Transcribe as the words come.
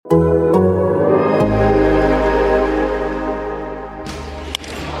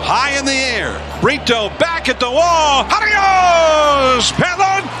Brito back at the wall. Adios,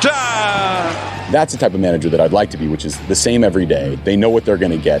 Pelota! That's the type of manager that I'd like to be, which is the same every day. They know what they're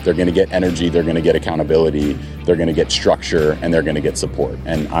going to get. They're going to get energy. They're going to get accountability. They're going to get structure, and they're going to get support.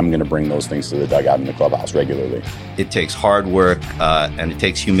 And I'm going to bring those things to the dugout in the clubhouse regularly. It takes hard work and it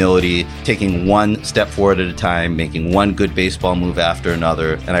takes humility, taking one step forward at a time, making one good baseball move after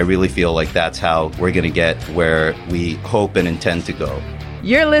another. And I really feel like that's how we're going to get where we hope and intend to go.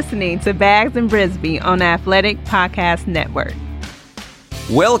 You're listening to Bags and Brisbee on Athletic Podcast Network.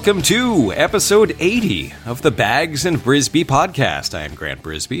 Welcome to episode 80 of the Bags and Brisbee podcast. I am Grant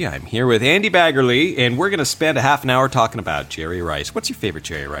Brisbee. I'm here with Andy Baggerly, and we're going to spend a half an hour talking about Jerry Rice. What's your favorite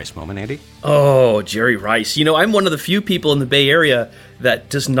Jerry Rice moment, Andy? Oh, Jerry Rice. You know, I'm one of the few people in the Bay Area that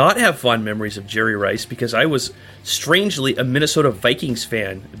does not have fond memories of Jerry Rice because I was strangely a Minnesota Vikings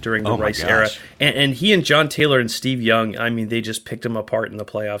fan during the Rice era. And he and John Taylor and Steve Young, I mean, they just picked him apart in the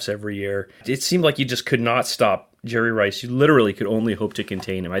playoffs every year. It seemed like you just could not stop Jerry Rice. You literally could only hope to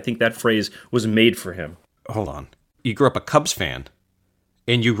contain him. I think that phrase was made for him. Hold on. You grew up a Cubs fan,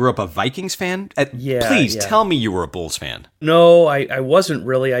 and you grew up a Vikings fan? Please tell me you were a Bulls fan. No, I wasn't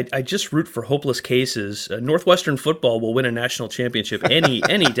really. I just root for hopeless cases. Northwestern football will win a national championship any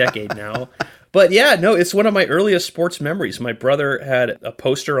decade now. But yeah, no, it's one of my earliest sports memories. My brother had a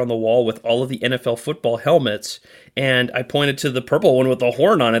poster on the wall with all of the NFL football helmets, and I pointed to the purple one with the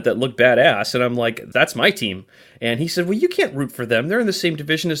horn on it that looked badass, and I'm like, that's my team. And he said, well, you can't root for them. They're in the same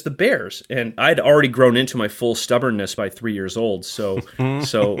division as the Bears. And I'd already grown into my full stubbornness by 3 years old, so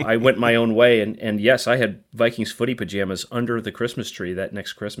I went my own way. And yes, I had Vikings footy pajamas under the Christmas tree that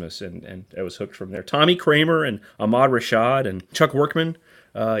next Christmas, and I was hooked from there. Tommy Kramer and Ahmad Rashad and Chuck Workman.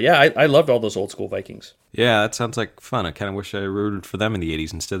 I loved all those old school Vikings. Yeah, that sounds like fun. I kind of wish I rooted for them in the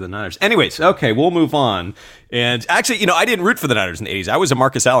 80s instead of the Niners. Anyways, okay, we'll move on. And actually, I didn't root for the Niners in the 80s. I was a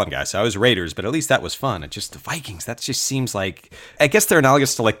Marcus Allen guy, so I was Raiders, but at least that was fun. It just, the Vikings, that just seems like, I guess they're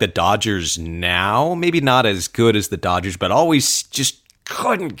analogous to like the Dodgers now. Maybe not as good as the Dodgers, but always just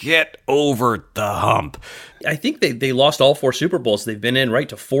couldn't get over the hump. I think they lost all 4 Super Bowls they've been in, right,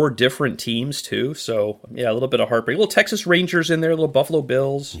 to 4 different teams, too. So, yeah, a little bit of heartbreak. A little Texas Rangers in there, a little Buffalo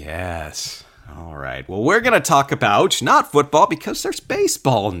Bills. Yes. All right. Well, we're going to talk about not football because there's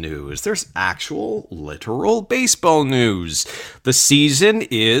baseball news. There's actual, literal baseball news. The season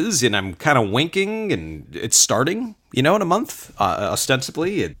is, and I'm kind of winking, and it's starting, in a month,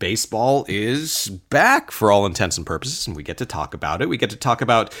 ostensibly. Baseball is back for all intents and purposes, and we get to talk about it. We get to talk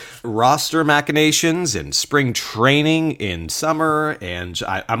about roster machinations and spring training in summer, and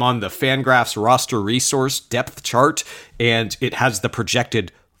I'm on the Fangraphs roster resource depth chart, and it has the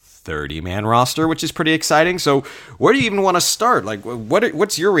projected 30-man roster, which is pretty exciting. So where do you even want to start? Like,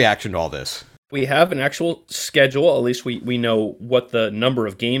 what's your reaction to all this? We have an actual schedule. At least we know what the number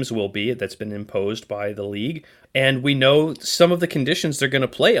of games will be that's been imposed by the league. And we know some of the conditions they're going to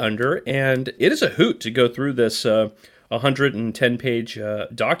play under. And it is a hoot to go through this 110-page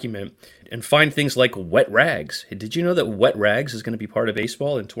document and find things like wet rags. Did you know that wet rags is going to be part of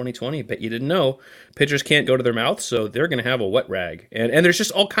baseball in 2020? Bet you didn't know. Pitchers can't go to their mouth, so they're going to have a wet rag. And there's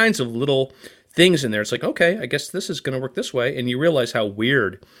just all kinds of little things in there. It's like, okay, I guess this is going to work this way. And you realize how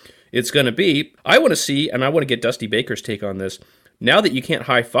weird it's going to be. I want to see, and I want to get Dusty Baker's take on this. Now that you can't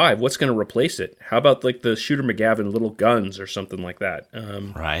high five, what's going to replace it? How about like the Shooter McGavin little guns or something like that?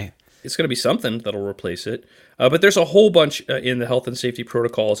 Right. It's going to be something that'll replace it. But there's a whole bunch in the health and safety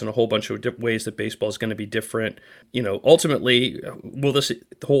protocols and a whole bunch of ways that baseball is going to be different. Ultimately, will the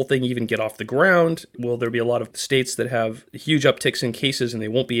whole thing even get off the ground? Will there be a lot of states that have huge upticks in cases and they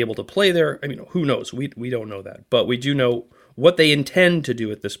won't be able to play there? I mean, who knows? We don't know that. But we do know what they intend to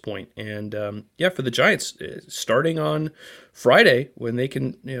do at this point. And for the Giants, starting on Friday, when they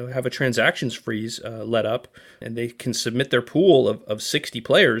can have a transactions freeze let up and they can submit their pool of 60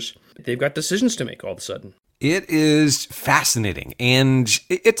 players, they've got decisions to make all of a sudden. It is fascinating, and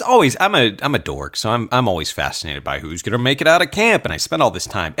it's always, I'm a dork, so I'm always fascinated by who's going to make it out of camp, and I spend all this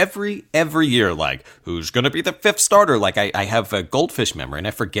time every year, like, who's going to be the 5th starter? Like, I have a goldfish memory, and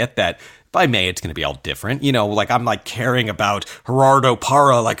I forget that by May it's going to be all different, like I'm like caring about Gerardo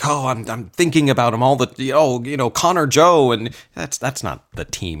Parra, like, oh, I'm thinking about him all the, Connor Joe, and that's not the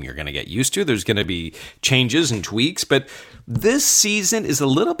team you're going to get used to. There's going to be changes and tweaks, but this season is a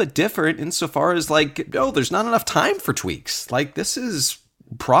little bit different insofar as there's not enough time for tweaks. Like, this is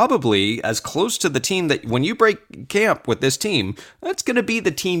probably as close to the team that when you break camp with this team, that's going to be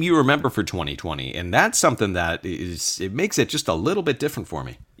the team you remember for 2020. And that's something that it makes it just a little bit different for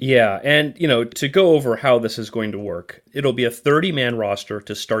me. Yeah, and, to go over how this is going to work, it'll be a 30-man roster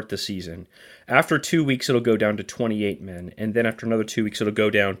to start the season. After 2 weeks, it'll go down to 28 men, and then after another 2 weeks, it'll go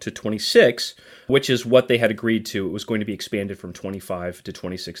down to 26, which is what they had agreed to. It was going to be expanded from 25 to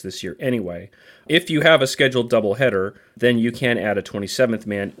 26 this year anyway. If you have a scheduled doubleheader, then you can add a 27th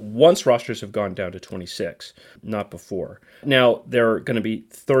man once rosters have gone down to 26, not before. Now, there are going to be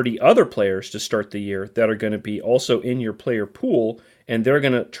 30 other players to start the year that are going to be also in your player pool, and they're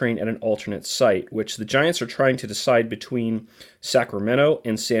going to train at an alternate site, which the Giants are trying to decide between Sacramento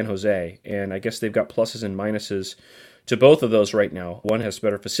and San Jose. And I guess they've got pluses and minuses to both of those right now. One has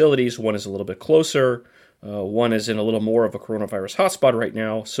better facilities, one is a little bit closer, one is in a little more of a coronavirus hotspot right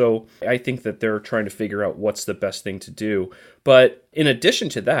now. So I think that they're trying to figure out what's the best thing to do. But in addition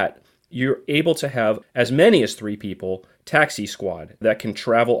to that, you're able to have as many as 3 people, taxi squad, that can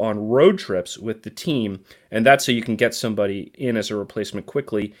travel on road trips with the team, and that's so you can get somebody in as a replacement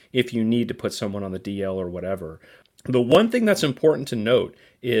quickly if you need to put someone on the DL or whatever. The one thing that's important to note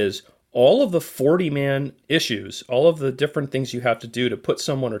is all of the 40-man issues, all of the different things you have to do to put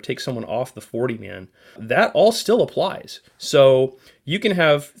someone or take someone off the 40-man, that all still applies. So you can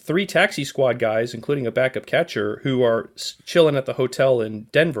have 3 taxi squad guys, including a backup catcher, who are chilling at the hotel in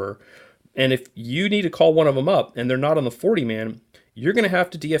Denver, and if you need to call one of them up and they're not on the 40-man, you're going to have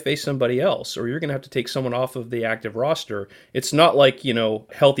to DFA somebody else, or you're going to have to take someone off of the active roster. It's not like,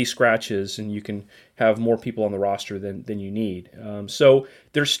 healthy scratches and you can have more people on the roster than you need. So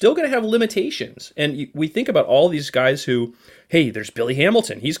they're still going to have limitations. And we think about all these guys who, hey, there's Billy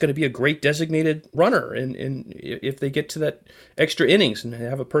Hamilton. He's going to be a great designated runner. And if they get to that extra innings and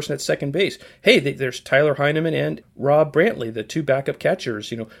have a person at second base, hey, there's Tyler Heineman and Rob Brantley, the 2 backup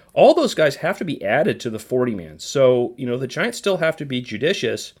catchers. All those guys have to be added to the 40-man. So, the Giants still have to be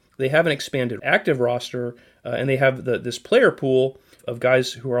judicious. They have an expanded active roster, and they have this player pool of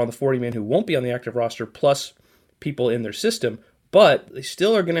guys who are on the 40-man who won't be on the active roster, plus people in their system. But they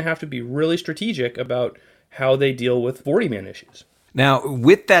still are going to have to be really strategic about how they deal with 40-man issues. Now,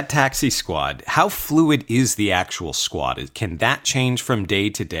 with that taxi squad, how fluid is the actual squad? Can that change from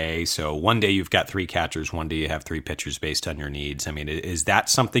day to day? So one day you've got 3 catchers, one day you have 3 pitchers based on your needs. I mean, is that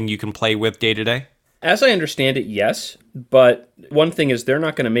something you can play with day to day? As I understand it, yes. But one thing is they're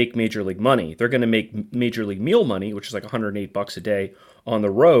not going to make Major League money. They're going to make Major League meal money, which is like $108 a day on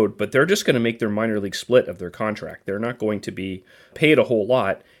the road, but they're just going to make their minor league split of their contract. They're not going to be paid a whole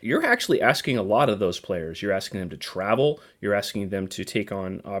lot. You're actually asking a lot of those players. You're asking them to travel. You're asking them to take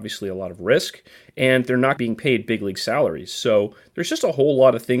on, obviously, a lot of risk, and they're not being paid big league salaries. So there's just a whole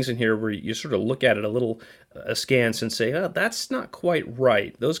lot of things in here where you sort of look at it a little askance and say, oh, that's not quite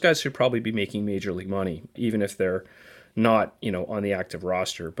right. Those guys should probably be making Major League money, even if they're not, on the active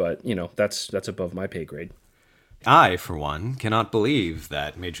roster. But, that's above my pay grade. I, for one, cannot believe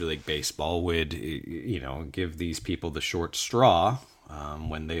that Major League Baseball would, give these people the short straw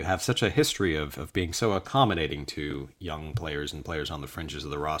when they have such a history of being so accommodating to young players and players on the fringes of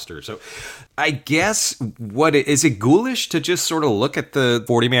the roster. So I guess, is it ghoulish to just sort of look at the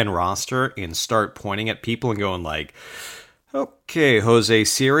 40-man roster and start pointing at people and going like, okay, Jose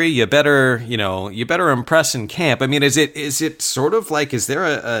Siri, you better impress in camp. I mean, is it sort of like, is there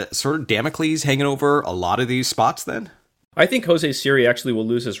a sort of Damocles hanging over a lot of these spots then? I think Jose Siri actually will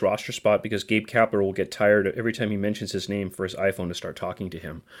lose his roster spot because Gabe Kapler will get tired every time he mentions his name for his iPhone to start talking to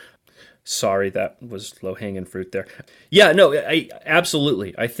him. Sorry, that was low-hanging fruit there. Yeah, no,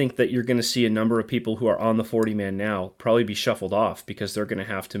 absolutely. I think that you're going to see a number of people who are on the 40-man now probably be shuffled off because they're going to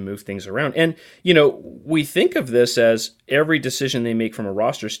have to move things around. And, we think of this as every decision they make from a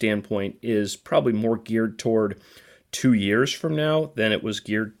roster standpoint is probably more geared toward 2 years from now than it was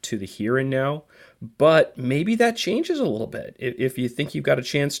geared to the here and now. But maybe that changes a little bit. If you think you've got a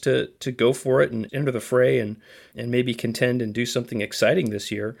chance to go for it and enter the fray and maybe contend and do something exciting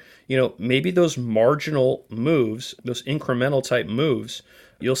this year, maybe those marginal moves, those incremental type moves,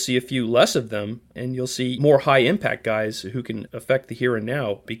 you'll see a few less of them, and you'll see more high impact guys who can affect the here and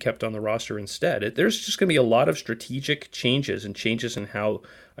now be kept on the roster instead. There's just going to be a lot of strategic changes and changes in how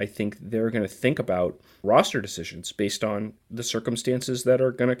I think they're going to think about roster decisions based on the circumstances that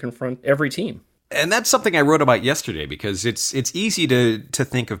are going to confront every team. And that's something I wrote about yesterday because it's easy to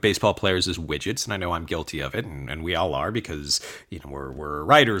think of baseball players as widgets, and I know I'm guilty of it, and we all are because we're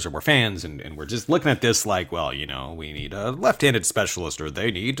writers or we're fans, and we're just looking at this like, well, we need a left-handed specialist or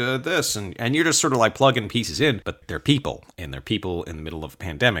they need this, and you're just sort of like plugging pieces in, but they're people, and they're people in the middle of a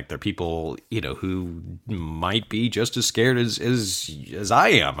pandemic. They're people who might be just as scared as I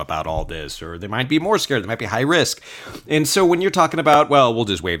am about all this, or they might be more scared. They might be high risk, and so when you're talking about, well, we'll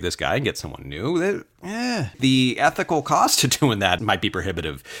just waive this guy and get someone new. the ethical cost to doing that might be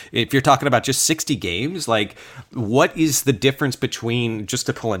prohibitive. If you're talking about just 60 games, like, what is the difference between, just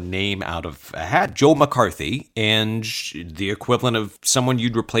to pull a name out of a hat, Joe McCarthy and the equivalent of someone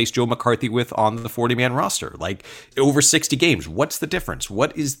you'd replace Joe McCarthy with on the 40-man roster? Like, over 60 games, what's the difference?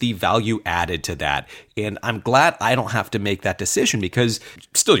 What is the value added to that? And I'm glad I don't have to make that decision, because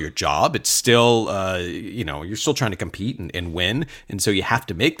it's still your job. It's still, you're still trying to compete and win. And so you have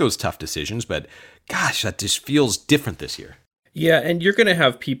to make those tough decisions. But gosh, that just feels different this year. Yeah, and you're going to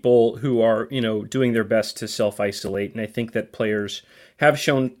have people who are, doing their best to self-isolate. And I think that players have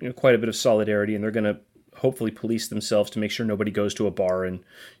shown quite a bit of solidarity, and they're going to hopefully police themselves to make sure nobody goes to a bar and,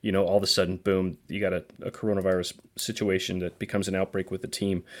 all of a sudden, boom, you got a coronavirus situation that becomes an outbreak with the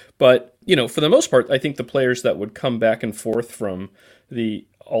team. But, for the most part, I think the players that would come back and forth from the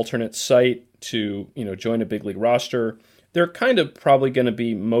alternate site to, join a big league roster, they're kind of probably going to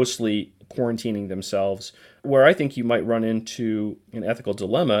be mostly quarantining themselves. Where I think you might run into an ethical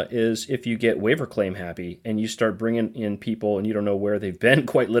dilemma is if you get waiver claim happy and you start bringing in people and you don't know where they've been,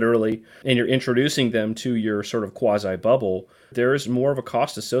 quite literally, and you're introducing them to your sort of quasi bubble. There's more of a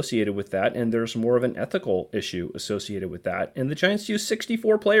cost associated with that, and there's more of an ethical issue associated with that. And the Giants used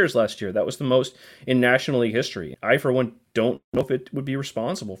 64 players last year. That was the most in National League history. I, for one, don't know if it would be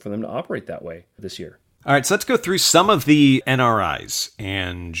responsible for them to operate that way this year. All right, so let's go through some of the NRIs,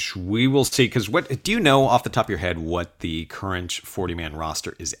 and we will see, because what do you know off the top of your head what the current 40-man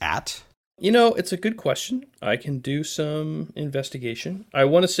roster is at? It's a good question. I can do some investigation. I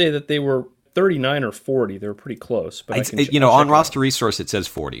want to say that they were 39 or 40. They were pretty close. But on Roster Resource, it says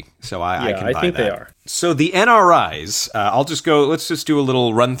 40. So I can buy think that. They are. So the NRIs, let's just do a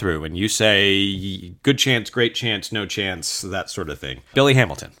little run through, and you say good chance, great chance, no chance, that sort of thing. Billy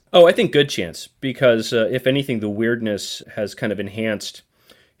Hamilton. Oh, I think good chance, because if anything, the weirdness has kind of enhanced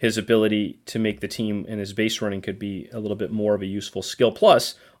his ability to make the team, and his base running could be a little bit more of a useful skill.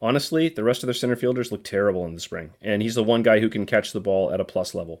 Plus, honestly, the rest of their center fielders look terrible in the spring, and he's the one guy who can catch the ball at a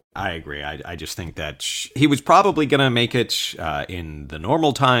plus level. I agree. I just think that he was probably going to make it in the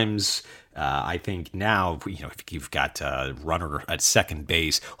normal times. I think now, if you've got a runner at second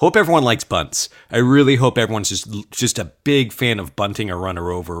base, hope everyone likes bunts. I really hope everyone's just a big fan of bunting a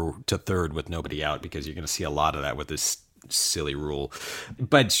runner over to third with nobody out, because you're going to see a lot of that with this silly rule.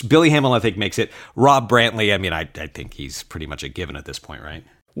 But Billy Hamilton, I think, makes it. Rob Brantley, I think he's pretty much a given at this point, right?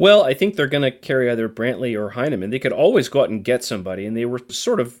 Well, I think they're going to carry either Brantley or Heineman. They could always go out and get somebody, and they were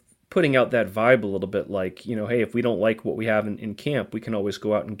sort of putting out that vibe a little bit like, hey, if we don't like what we have in camp, we can always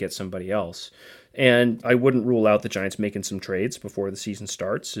go out and get somebody else. And I wouldn't rule out the Giants making some trades before the season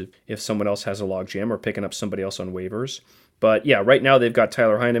starts if someone else has a logjam, or picking up somebody else on waivers. But yeah, right now they've got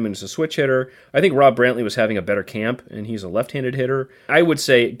Tyler Heineman as a switch hitter. I think Rob Brantley was having a better camp, and he's a left-handed hitter. I would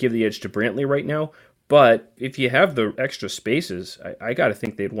say give the edge to Brantley right now. But if you have the extra spaces, I got to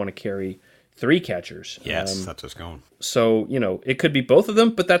think they'd want to carry 3 catchers. Yes, that's what's going. So, it could be both of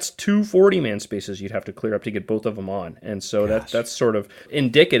them, but that's 2 40-man spaces you'd have to clear up to get both of them on. And so that's sort of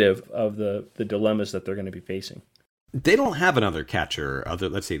indicative of the dilemmas that they're going to be facing. They don't have another catcher.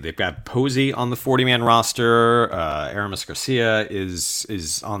 Let's see, they've got Posey on the 40-man roster. Aramis Garcia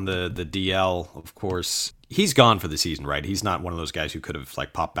is on the DL, of course. He's gone for the season, right? He's not one of those guys who could have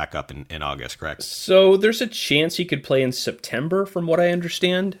popped back up in August, correct? So there's a chance he could play in September, from what I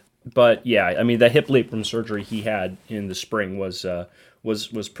understand. But yeah, the hip labrum surgery he had in the spring was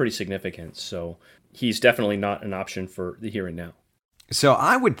pretty significant. So he's definitely not an option for the here and now. So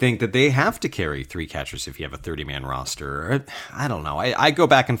I would think that they have to carry 3 catchers if you have a 30-man roster. I don't know. I go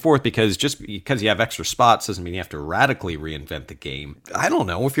back and forth, because just because you have extra spots doesn't mean you have to radically reinvent the game. I don't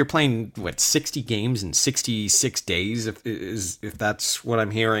know if you're playing 60 games in 66 days, if that's what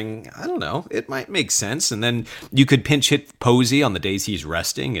I'm hearing. I don't know. It might make sense, and then you could pinch hit Posey on the days he's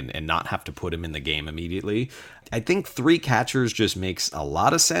resting and not have to put him in the game immediately. I think 3 catchers just makes a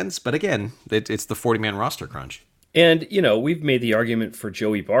lot of sense, but again, it's the 40-man roster crunch. And, we've made the argument for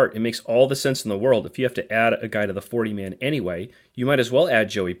Joey Bart. It makes all the sense in the world. If you have to add a guy to the 40-man anyway, you might as well add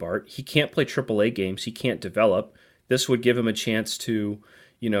Joey Bart. He can't play AAA games. He can't develop. This would give him a chance to,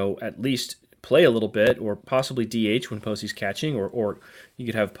 at least play a little bit, or possibly DH when Posey's catching, or you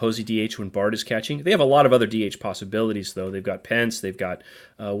could have Posey DH when Bart is catching. They have a lot of other DH possibilities, though. They've got Pence, they've got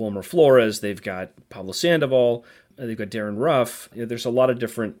Wilmer Flores, they've got Pablo Sandoval, they've got Darren Ruff. There's a lot of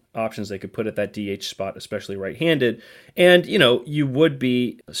different options they could put at that DH spot, especially right-handed. And, you would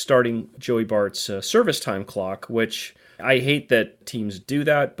be starting Joey Bart's service time clock, which I hate that teams do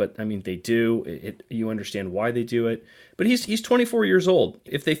that, but they do. You understand why they do it. But he's 24 years old.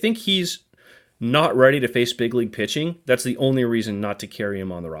 If they think he's not ready to face big league pitching, that's the only reason not to carry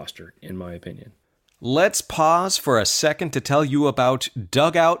him on the roster, in my opinion. Let's pause for a second to tell you about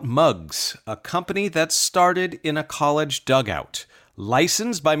Dugout Mugs, a company that started in a college dugout.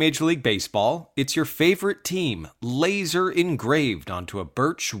 Licensed by Major League Baseball, it's your favorite team, laser engraved onto a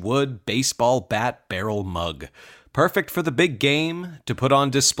birch wood baseball bat barrel mug. Perfect for the big game, to put on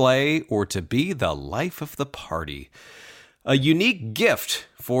display, or to be the life of the party. A unique gift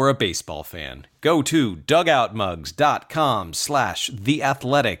for a baseball fan. Go to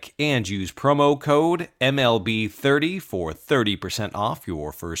dugoutmugs.com/theathletic and use promo code MLB30 for 30% off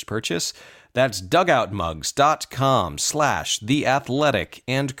your first purchase. That's dugoutmugs.com/theathletic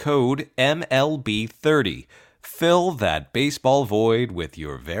and code MLB30. Fill that baseball void with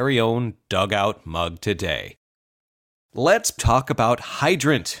your very own dugout mug today. Let's talk about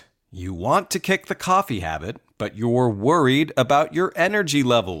Hydrant. You want to kick the coffee habit, but you're worried about your energy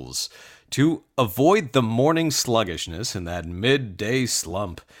levels. To avoid the morning sluggishness and that midday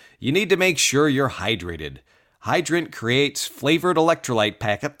slump, you need to make sure you're hydrated. Hydrant creates flavored electrolyte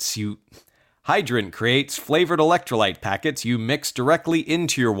packets you mix directly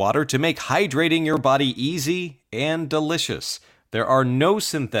into your water to make hydrating your body easy and delicious. There are no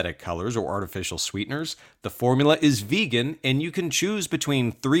synthetic colors or artificial sweeteners. The formula is vegan, and you can choose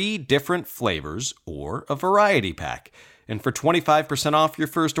between 3 different flavors or a variety pack. And for 25% off your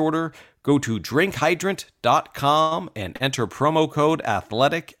first order, go to drinkhydrant.com and enter promo code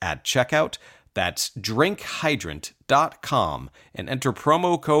ATHLETIC at checkout. That's drinkhydrant.com and enter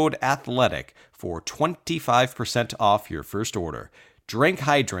promo code ATHLETIC for 25% off your first order.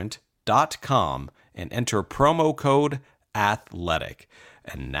 drinkhydrant.com and enter promo code ATHLETIC.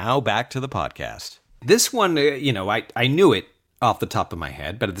 And now back to the podcast. This one, I knew it off the top of my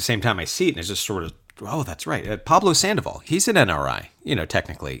head, but at the same time I see it and it's just sort of, oh, that's right. Pablo Sandoval, he's an NRI,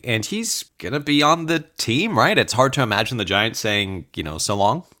 technically, and he's going to be on the team, right? It's hard to imagine the Giants saying, so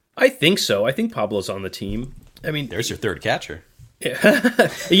long. I think so. I think Pablo's on the team. I mean, there's your third catcher.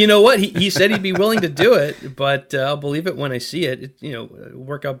 You know what? He said he'd be willing to do it, but I'll believe it when I see it.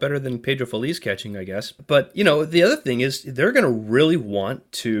 Work out better than Pedro Feliz catching, I guess. But, the other thing is they're going to really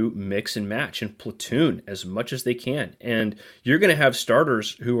want to mix and match and platoon as much as they can. And you're going to have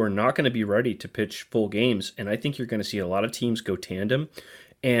starters who are not going to be ready to pitch full games. And I think you're going to see a lot of teams go tandem.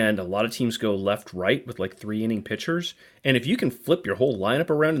 And a lot of teams go left-right with like 3-inning pitchers. And if you can flip your whole lineup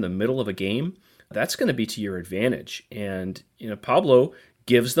around in the middle of a game, that's going to be to your advantage. And, Pablo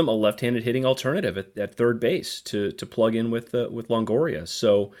gives them a left-handed hitting alternative at third base to plug in with Longoria.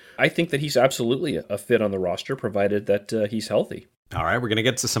 So I think that he's absolutely a fit on the roster, provided that he's healthy. All right, we're going to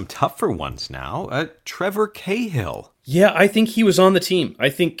get to some tougher ones now. Trevor Cahill. Yeah, I think he was on the team. I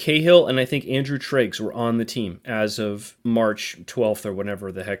think Cahill and I think Andrew Triggs were on the team as of March 12th or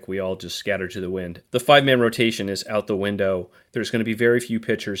whenever the heck we all just scattered to the wind. The 5-man rotation is out the window. There's going to be very few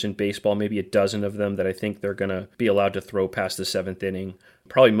pitchers in baseball, maybe a dozen of them that I think they're going to be allowed to throw past the 7th inning.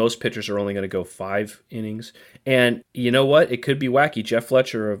 Probably most pitchers are only going to go 5 innings. And you know what? It could be wacky. Jeff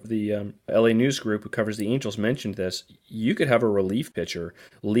Fletcher of the LA News Group, who covers the Angels, mentioned this. You could have a relief pitcher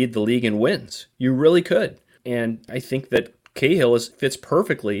lead the league in wins. You really could. And I think that Cahill fits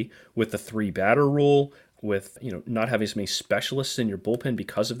perfectly with the 3-batter rule, with not having as many specialists in your bullpen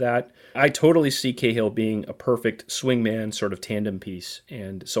because of that. I totally see Cahill being a perfect swingman sort of tandem piece.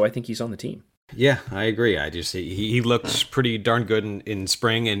 And so I think he's on the team. Yeah, I agree. He looks pretty darn good in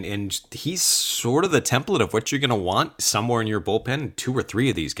spring, and he's sort of the template of what you're going to want somewhere in your bullpen. 2 or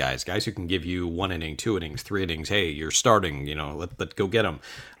 3 of these guys who can give you 1 inning, 2 innings, 3 innings. Hey, you're starting, let's go get them.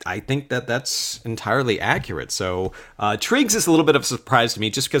 I think that's entirely accurate. So Triggs is a little bit of a surprise to me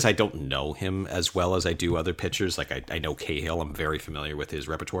just because I don't know him as well as I do other pitchers. Like I know Cahill, I'm very familiar with his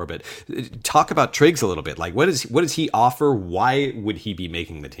repertoire, but talk about Triggs a little bit. Like what does he offer? Why would he be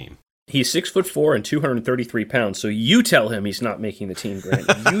making the team? He's 6'4" and 233 pounds. So you tell him he's not making the team, Grant.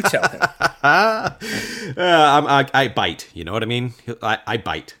 You tell him. I bite. You know what I mean? I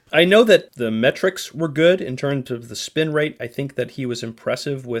bite. I know that the metrics were good in terms of the spin rate. I think that he was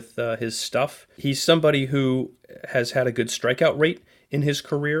impressive with his stuff. He's somebody who has had a good strikeout rate in his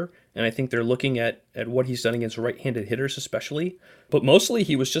career, and I think they're looking at what he's done against right-handed hitters especially. But mostly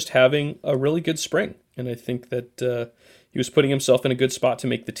he was just having a really good spring, and I think that he was putting himself in a good spot to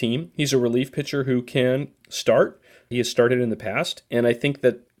make the team. He's a relief pitcher who can start, he has started in the past. And I think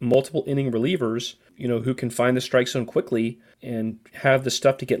that multiple inning relievers, who can find the strike zone quickly and have the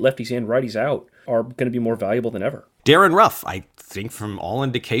stuff to get lefties and righties out are going to be more valuable than ever. Darren Ruff, I think from all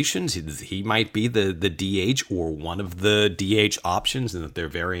indications, he might be the DH or one of the DH options, and that they're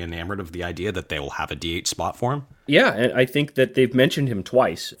very enamored of the idea that they will have a DH spot for him. Yeah, and I think that they've mentioned him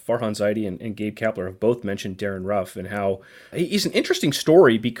twice. Farhan Zaidi and Gabe Kapler have both mentioned Darren Ruff and how he's an interesting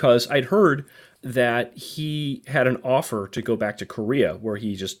story, because I'd heard that he had an offer to go back to Korea where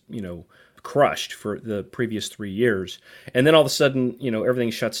he just, crushed for the previous 3 years. And then all of a sudden,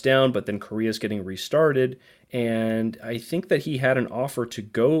 everything shuts down, but then Korea's getting restarted. And I think that he had an offer to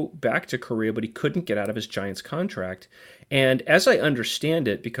go back to Korea, but he couldn't get out of his Giants contract. And as I understand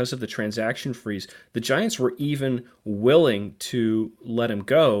it, because of the transaction freeze, the Giants were even willing to let him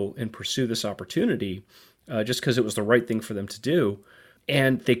go and pursue this opportunity just because it was the right thing for them to do.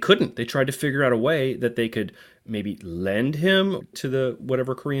 And they couldn't. They tried to figure out a way that they could maybe lend him to the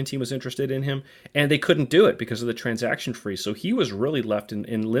whatever Korean team was interested in him, and they couldn't do it because of the transaction freeze. So he was really left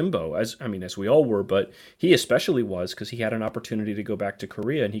in limbo, as we all were, but he especially was, because he had an opportunity to go back to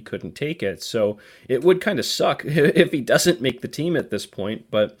Korea and he couldn't take it. So it would kind of suck if he doesn't make the team at this point.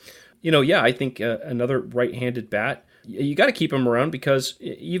 But I think another right-handed bat, you got to keep him around, because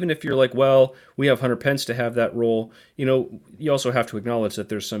even if you're like, well, we have Hunter Pence to have that role, you also have to acknowledge that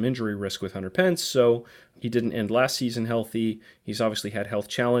there's some injury risk with Hunter Pence. So he didn't end last season healthy. He's obviously had health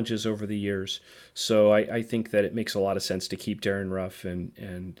challenges over the years. So I think that it makes a lot of sense to keep Darren Ruff,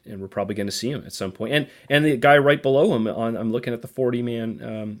 and we're probably going to see him at some point. And the guy right below him, I'm looking at the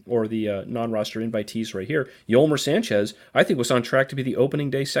 40-man or the non-roster invitees right here, Yolmer Sanchez, I think was on track to be the opening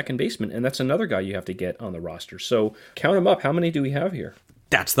day second baseman, and that's another guy you have to get on the roster. So count him up. How many do we have here?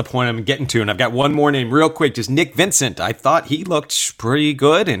 That's the point I'm getting to, and I've got one more name real quick, just Nick Vincent. I thought he looked pretty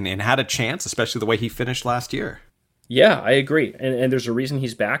good and had a chance, especially the way he finished last year. Yeah, I agree. And there's a reason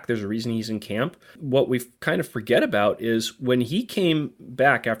he's back. There's a reason he's in camp. What we kind of forget about is when he came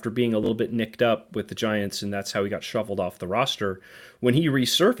back after being a little bit nicked up with the Giants, and that's how he got shuffled off the roster. When he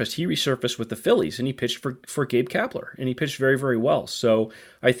resurfaced with the Phillies, and he pitched for Gabe Kapler, and he pitched very, very well. So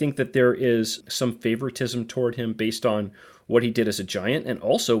I think that there is some favoritism toward him based on what he did as a Giant and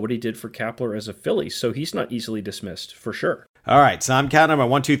also what he did for Kapler as a Philly. So he's not easily dismissed, for sure. All right, so I'm counting them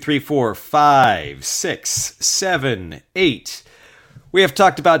 1, 2, 3, 4, 5, 6, 7, 8. We have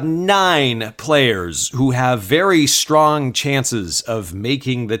talked about 9 players who have very strong chances of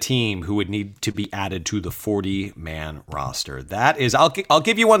making the team who would need to be added to the 40-man roster. That is, I'll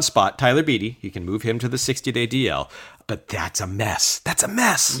give you one spot, Tyler Beede. You can move him to the 60-day DL. But that's a mess. That's a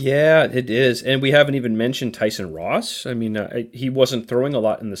mess. Yeah, it is. And we haven't even mentioned Tyson Ross. He wasn't throwing a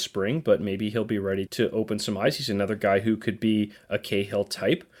lot in the spring, but maybe he'll be ready to open some eyes. He's another guy who could be a Cahill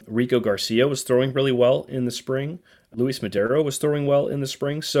type. Rico Garcia was throwing really well in the spring. Luis Madero was throwing well in the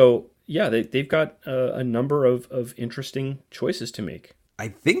spring. So, yeah, they've got a number of interesting choices to make. I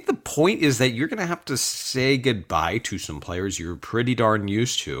think the point is that you're going to have to say goodbye to some players you're pretty darn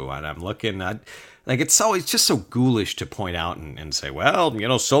used to. And I'm looking at... it's always just so ghoulish to point out and say,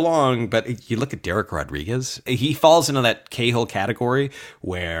 well, so long. But you look at Derek Rodriguez, he falls into that Cahill category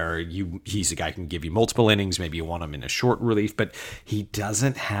where he's a guy who can give you multiple innings. Maybe you want him in a short relief, but he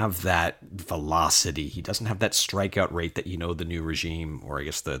doesn't have that velocity. He doesn't have that strikeout rate that, the new regime, or I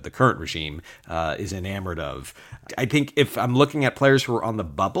guess the current regime, is enamored of. I think if I'm looking at players who are on the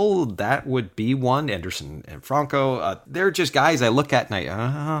bubble, that would be one. Anderson and Franco. They're just guys I look at and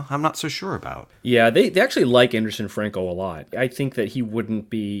I'm not so sure about. Yeah, they actually like Anderson Franco a lot. I think that he wouldn't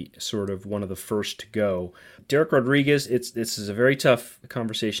be sort of one of the first to go. Derek Rodriguez, this is a very tough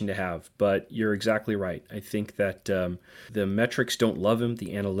conversation to have, but you're exactly right. I think that the metrics don't love him.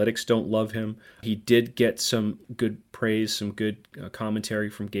 The analytics don't love him. He did get some good praise, some good commentary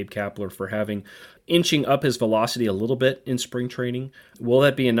from Gabe Kapler for inching up his velocity a little bit in spring training. Will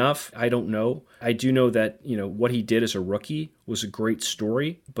that be enough? I don't know. I do know that, what he did as a rookie was a great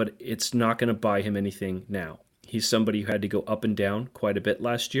story, but it's not going to buy him anything now. He's somebody who had to go up and down quite a bit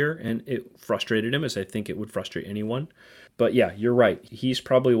last year, and it frustrated him, as I think it would frustrate anyone. But yeah, you're right. He's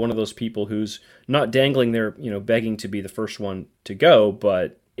probably one of those people who's not dangling there, begging to be the first one to go,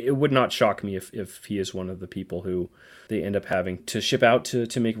 but it would not shock me if he is one of the people who they end up having to ship out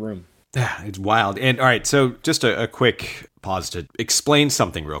to make room. It's wild. And all right, so just a quick pause to explain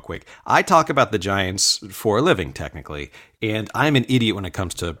something real quick. I talk about the Giants for a living, technically, and I'm an idiot when it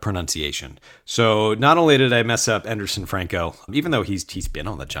comes to pronunciation. So not only did I mess up Anderson Franco, even though he's been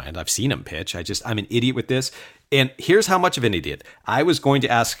on the Giants, I've seen him pitch. I'm an idiot with this. And here's how much of an idiot. I was going to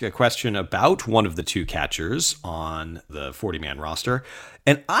ask a question about one of the 2 catchers on the 40-man roster,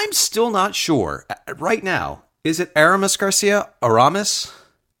 and I'm still not sure right now Is it Aramis Garcia? Aramis?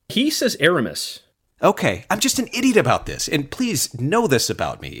 He says Aramis. Okay, I'm just an idiot about this, and please know this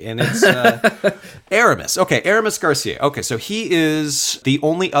about me. And it's Aramis. Okay, Aramis Garcia. Okay, so he is the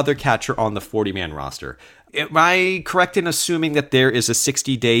only other catcher on the 40-man roster. Am I correct in assuming that there is a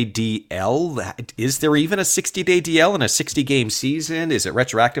 60-day DL? Is there even a 60-day DL in a 60-game season? Is it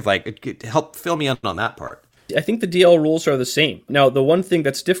retroactive? Help fill me in on that part. I think the DL rules are the same. Now, the one thing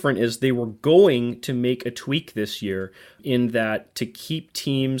that's different is they were going to make a tweak this year in that to keep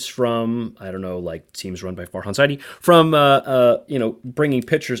teams from, I don't know, like teams run by Farhan Zaidi, from, bringing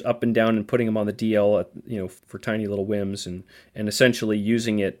pitchers up and down and putting them on the DL, for tiny little whims and essentially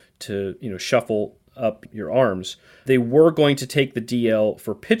using it to, shuffle up your arms. They were going to take the DL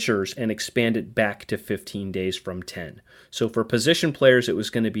for pitchers and expand it back to 15 days from 10. So for position players, it was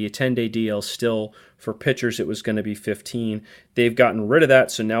going to be a 10-day DL still. For pitchers, it was going to be 15. They've gotten rid of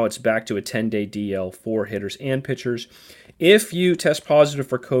that, so now it's back to a 10-day DL for hitters and pitchers. If you test positive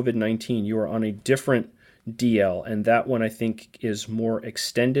for COVID-19, you are on a different DL, and that one I think is more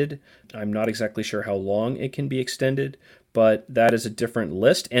extended. I'm not exactly sure how long it can be extended, but that is a different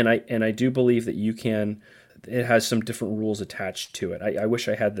list, and I do believe that you can. It has some different rules attached to it. I wish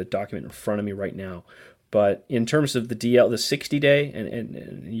I had the document in front of me right now. But in terms of the DL, the 60-day,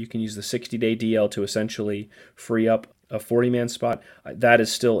 and you can use the 60-day DL to essentially free up a 40-man spot, that is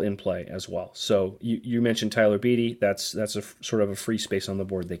still in play as well. So you mentioned Tyler Beede. That's a sort of a free space on the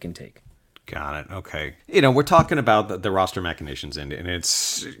board they can take. Got it. Okay. We're talking about the roster machinations, and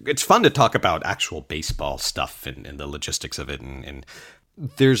it's fun to talk about actual baseball stuff and the logistics of it. And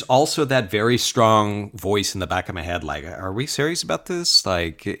there's also that very strong voice in the back of my head, like, are we serious about this?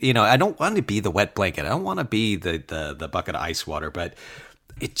 Like, I don't want to be the wet blanket. I don't want to be the bucket of ice water, but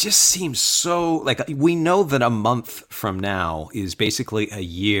it just seems so, like, we know that a month from now is basically a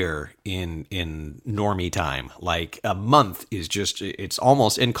year in normie time. Like, a month is just, it's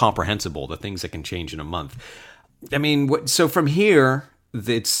almost incomprehensible, the things that can change in a month. I mean, so from here,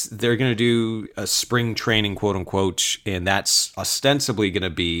 they're going to do a spring training, quote unquote, and that's ostensibly going to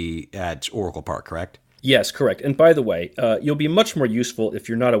be at Oracle Park, correct? Yes, correct. And by the way, you'll be much more useful if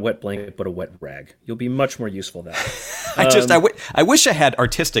you're not a wet blanket but a wet rag. You'll be much more useful that way. I wish I had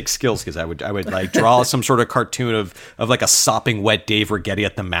artistic skills, because I would like draw some sort of cartoon of like a sopping wet Dave Righetti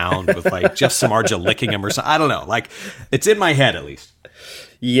at the mound with like Jeff Samardzija licking him or something. I don't know. Like, it's in my head at least.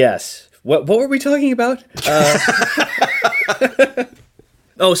 Yes. What were we talking about?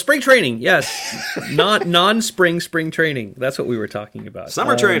 Oh, spring training. Yes. Non-spring training. That's what we were talking about.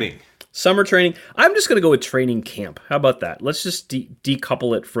 Summer training. Summer training. I'm just going to go with training camp. How about that? Let's just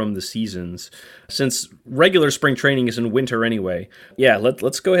decouple it from the seasons, since regular spring training is in winter anyway. Yeah,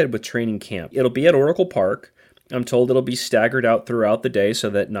 let's go ahead with training camp. It'll be at Oracle Park. I'm told it'll be staggered out throughout the day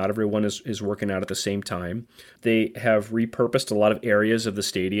so that not everyone is working out at the same time. They have repurposed a lot of areas of the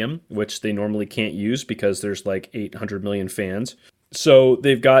stadium, which they normally can't use because there's like 800 million fans. So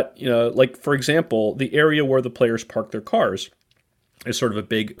they've got, like, for example, the area where the players park their cars is sort of a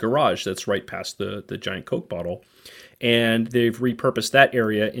big garage that's right past the giant Coke bottle. And they've repurposed that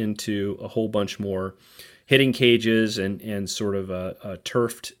area into a whole bunch more hitting cages and sort of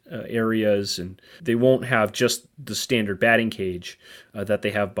turfed areas. And they won't have just the standard batting cage that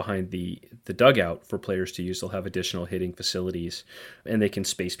they have behind the dugout for players to use. They'll have additional hitting facilities, and they can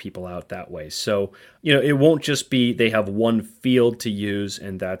space people out that way. So, it won't just be they have one field to use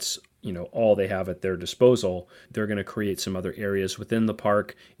and that's all they have at their disposal. They're going to create some other areas within the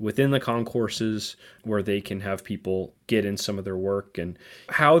park, within the concourses, where they can have people get in some of their work. And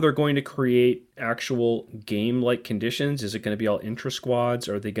how they're going to create actual game-like conditions. Is it going to be all intra-squads?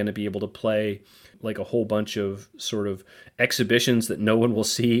 Are they going to be able to play like a whole bunch of sort of exhibitions that no one will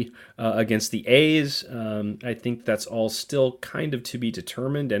see against the A's? I think that's all still kind of to be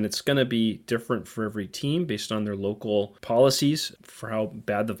determined, and it's going to be different for every team based on their local policies for how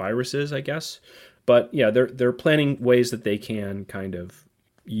bad the virus is, I guess. But yeah, they're planning ways that they can kind of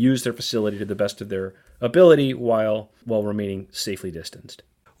use their facility to the best of their ability while remaining safely distanced.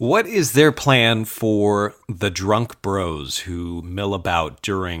 What is their plan for the drunk bros who mill about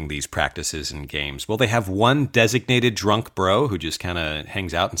during these practices and games? Will they have one designated drunk bro who just kind of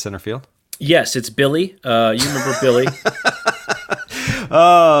hangs out in center field? Yes, it's Billy. You remember Billy?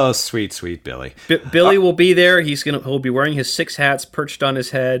 Oh, sweet, sweet Billy. Billy will be there. He'll be wearing his 6 hats perched on his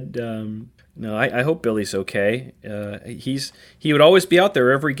head. No, I hope Billy's okay. He would always be out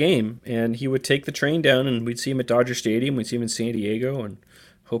there every game, and he would take the train down, and we'd see him at Dodger Stadium. We'd see him in San Diego, and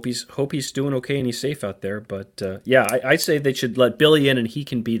hope he's doing okay and he's safe out there. But I say they should let Billy in, and he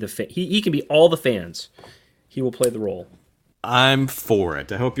can be he can be all the fans. He will play the role. I'm for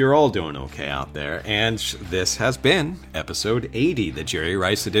it. I hope you're all doing okay out there. And this has been episode 80, the Jerry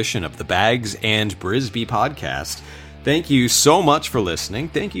Rice edition of the Bags and Brisbee podcast. Thank you so much for listening.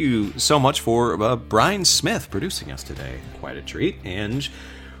 Thank you so much for Brian Smith producing us today. Quite a treat. And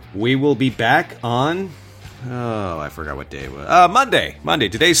we will be back on... Oh, I forgot what day it was. Monday.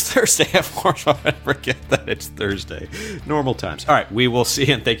 Today's Thursday. I forget that it's Thursday. Normal times. All right, we will see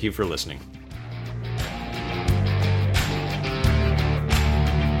you, and thank you for listening.